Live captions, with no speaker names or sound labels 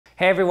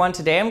Hey everyone,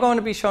 today I'm going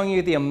to be showing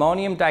you the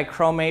ammonium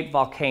dichromate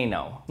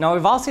Volcano. Now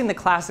we've all seen the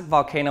classic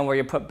volcano where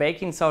you put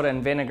baking soda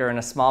and vinegar in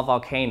a small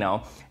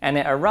volcano and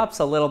it erupts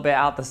a little bit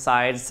out the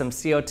sides, some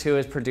CO2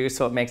 is produced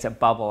so it makes it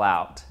bubble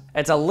out.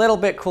 It's a little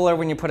bit cooler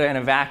when you put it in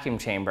a vacuum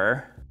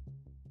chamber,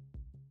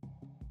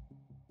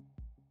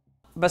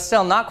 but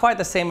still not quite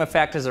the same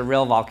effect as a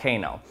real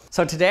volcano.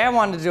 So today I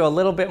wanted to do a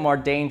little bit more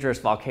dangerous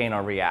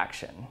volcano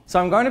reaction. So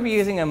I'm going to be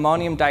using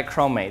ammonium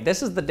dichromate.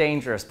 This is the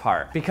dangerous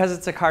part because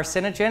it's a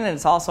carcinogen and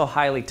it's also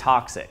highly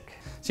toxic.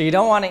 So you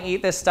don't want to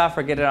eat this stuff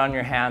or get it on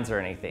your hands or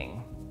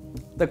anything.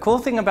 The cool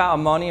thing about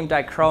ammonium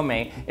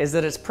dichromate is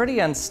that it's pretty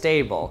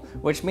unstable,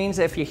 which means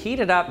if you heat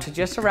it up to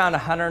just around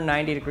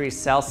 190 degrees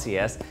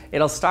Celsius,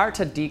 it'll start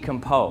to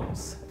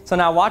decompose. So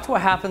now watch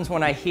what happens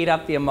when I heat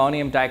up the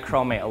ammonium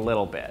dichromate a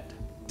little bit.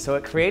 So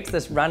it creates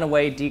this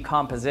runaway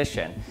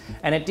decomposition,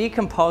 and it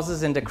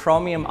decomposes into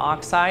chromium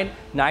oxide,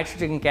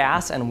 nitrogen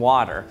gas, and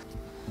water.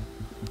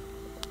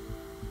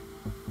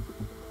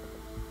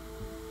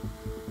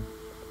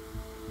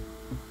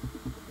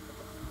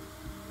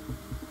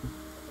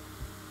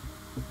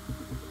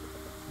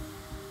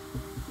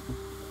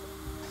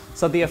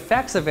 So the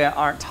effects of it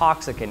aren't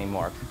toxic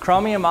anymore.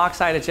 Chromium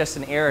oxide is just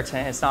an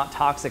irritant, it's not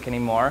toxic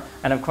anymore,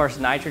 and of course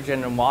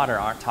nitrogen and water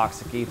aren't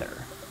toxic either.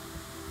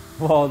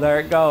 Whoa, there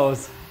it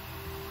goes.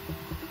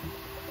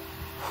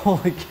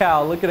 Holy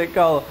cow, look at it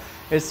go.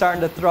 It's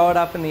starting to throw it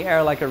up in the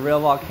air like a real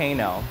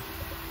volcano.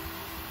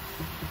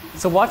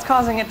 So what's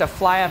causing it to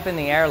fly up in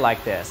the air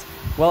like this?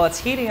 Well, it's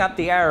heating up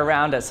the air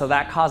around it, so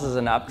that causes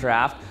an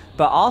updraft,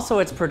 but also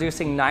it's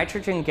producing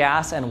nitrogen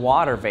gas and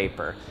water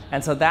vapor.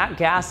 And so that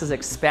gas is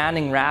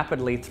expanding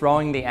rapidly,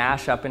 throwing the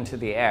ash up into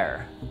the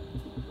air.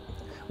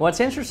 What's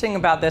interesting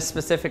about this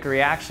specific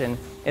reaction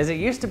is it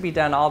used to be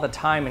done all the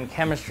time in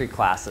chemistry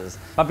classes,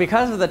 but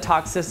because of the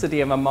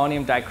toxicity of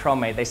ammonium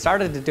dichromate, they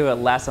started to do it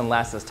less and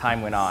less as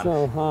time went on.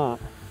 So hot.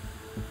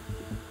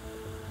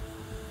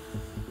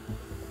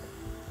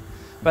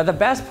 But the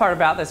best part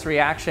about this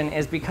reaction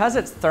is because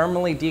it's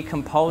thermally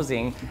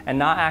decomposing and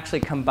not actually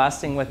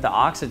combusting with the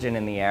oxygen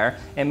in the air,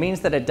 it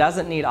means that it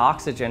doesn't need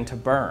oxygen to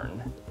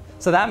burn.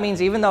 So that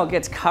means even though it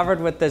gets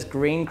covered with this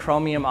green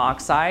chromium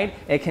oxide,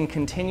 it can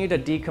continue to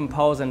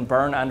decompose and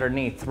burn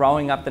underneath,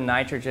 throwing up the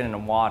nitrogen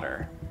and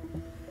water.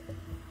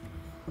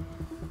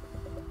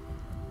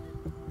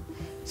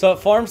 So it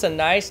forms a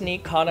nice,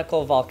 neat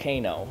conical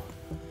volcano.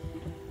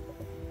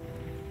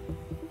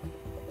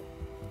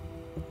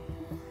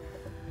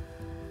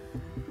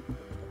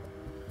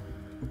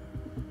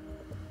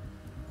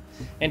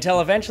 Until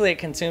eventually it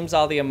consumes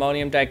all the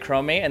ammonium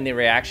dichromate and the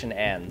reaction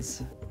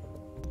ends.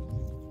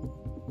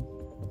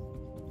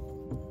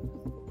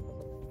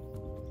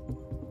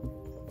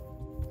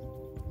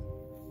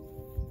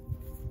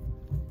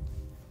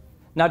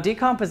 Now,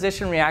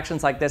 decomposition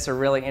reactions like this are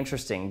really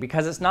interesting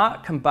because it's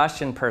not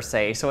combustion per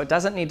se, so it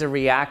doesn't need to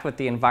react with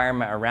the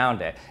environment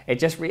around it. It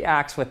just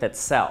reacts with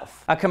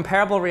itself. A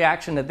comparable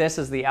reaction to this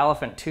is the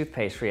elephant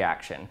toothpaste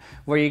reaction,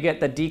 where you get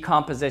the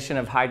decomposition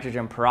of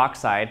hydrogen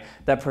peroxide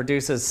that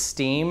produces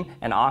steam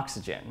and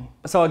oxygen.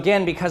 So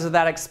again, because of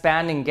that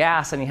expanding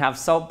gas and you have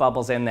soap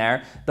bubbles in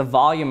there, the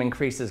volume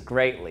increases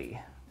greatly.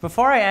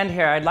 Before I end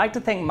here, I'd like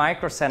to thank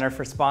Micro Center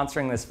for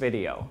sponsoring this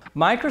video.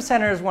 Micro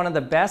Center is one of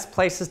the best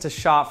places to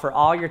shop for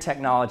all your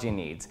technology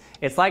needs.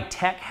 It's like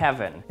tech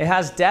heaven. It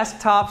has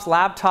desktops,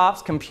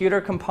 laptops,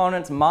 computer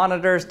components,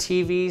 monitors,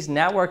 TVs,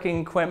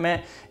 networking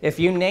equipment. If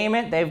you name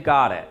it, they've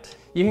got it.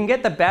 You can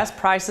get the best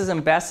prices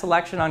and best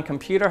selection on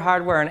computer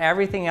hardware and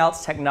everything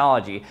else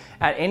technology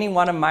at any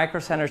one of Micro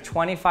Center's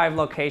 25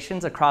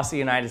 locations across the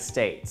United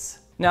States.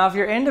 Now, if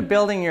you're into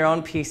building your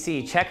own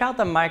PC, check out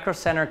the Micro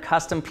Center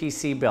Custom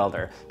PC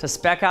Builder to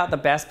spec out the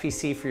best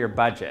PC for your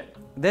budget.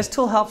 This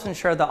tool helps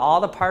ensure that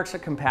all the parts are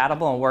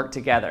compatible and work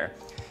together.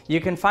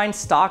 You can find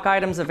stock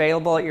items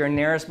available at your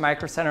nearest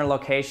Micro Center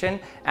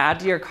location, add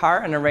to your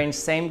cart, and arrange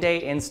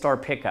same-day in-store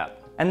pickup.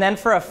 And then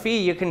for a fee,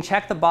 you can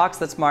check the box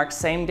that's marked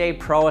Same-Day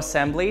Pro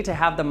Assembly to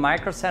have the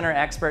Micro Center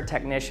expert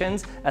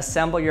technicians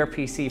assemble your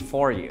PC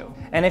for you.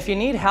 And if you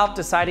need help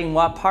deciding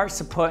what parts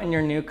to put in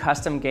your new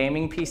custom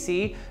gaming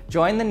PC,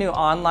 join the new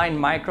online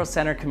Micro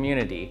Center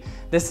community.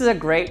 This is a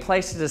great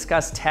place to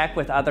discuss tech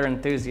with other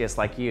enthusiasts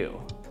like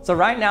you. So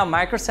right now,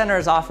 Micro Center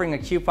is offering a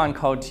coupon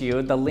code to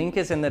you. The link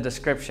is in the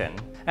description.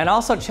 And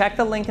also check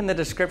the link in the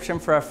description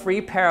for a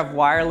free pair of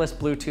wireless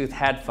Bluetooth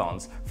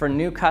headphones for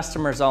new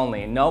customers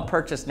only, no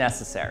purchase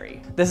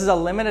necessary. This is a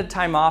limited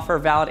time offer,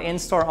 valid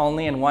in-store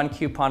only, and 1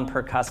 coupon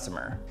per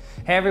customer.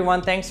 Hey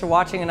everyone, thanks for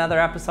watching another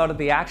episode of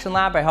the Action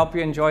Lab. I hope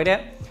you enjoyed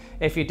it.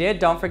 If you did,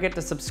 don't forget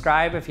to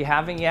subscribe if you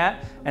haven't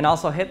yet, and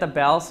also hit the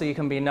bell so you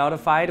can be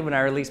notified when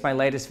I release my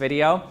latest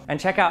video. And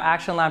check out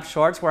Action Lab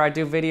Shorts, where I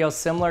do videos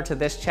similar to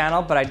this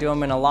channel, but I do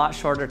them in a lot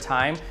shorter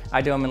time.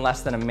 I do them in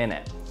less than a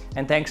minute.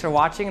 And thanks for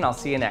watching, and I'll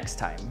see you next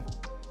time.